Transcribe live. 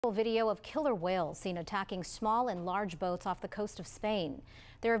Video of killer whales seen attacking small and large boats off the coast of Spain.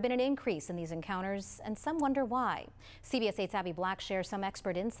 There have been an increase in these encounters, and some wonder why. CBS 8's Abby Black shares some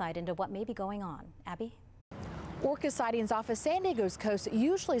expert insight into what may be going on. Abby? Orca sightings off of San Diego's coast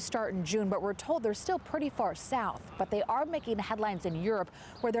usually start in June, but we're told they're still pretty far south. But they are making headlines in Europe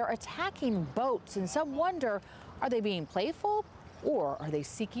where they're attacking boats, and some wonder, are they being playful or are they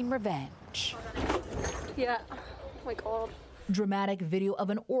seeking revenge? Yeah, oh my God. Dramatic video of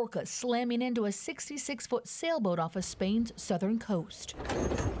an orca slamming into a 66-foot sailboat off of Spain's southern coast.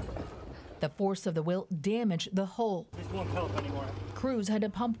 The force of the whale damaged the hull. This won't help anymore. Crews had to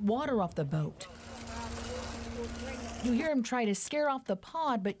pump water off the boat. You hear him try to scare off the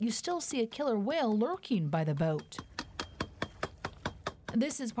pod, but you still see a killer whale lurking by the boat.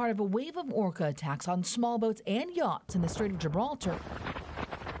 This is part of a wave of orca attacks on small boats and yachts in the Strait of Gibraltar.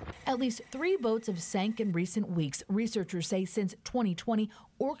 At least 3 boats have sank in recent weeks. Researchers say since 2020,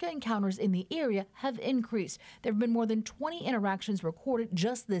 orca encounters in the area have increased. There have been more than 20 interactions recorded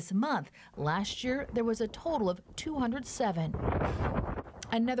just this month. Last year, there was a total of 207.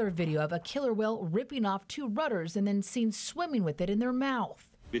 Another video of a killer whale ripping off 2 rudders and then seen swimming with it in their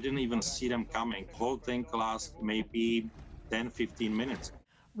mouth. We didn't even see them coming. The whole thing lasted maybe 10-15 minutes.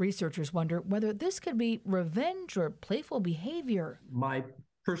 Researchers wonder whether this could be revenge or playful behavior. My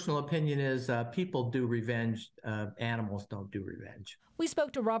personal opinion is people do revenge, animals don't do revenge. We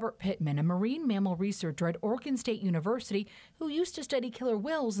spoke to Robert Pittman, a marine mammal researcher at Oregon State University who used to study killer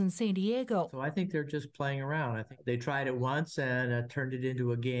whales in San Diego. So I think they're just playing around. I think they tried it once and turned it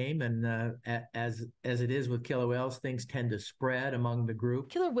into a game. And as it is with killer whales, things tend to spread among the group.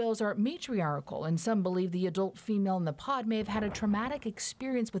 Killer whales are matriarchal, and some believe the adult female in the pod may have had a traumatic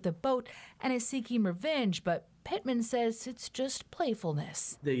experience with a boat and is seeking revenge, but Pittman says it's just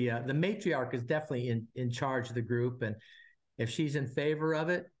playfulness. The matriarch is definitely in charge of the group, and if she's in favor of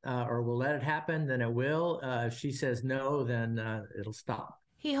it or will let it happen, then it will. If she says no, then it'll stop.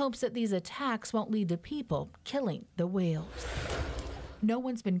 He hopes that these attacks won't lead to people killing the whales. No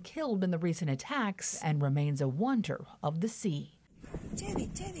one's been killed in the recent attacks and remains a wonder of the sea.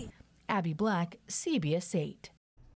 Teddy. Abby Black, CBS 8.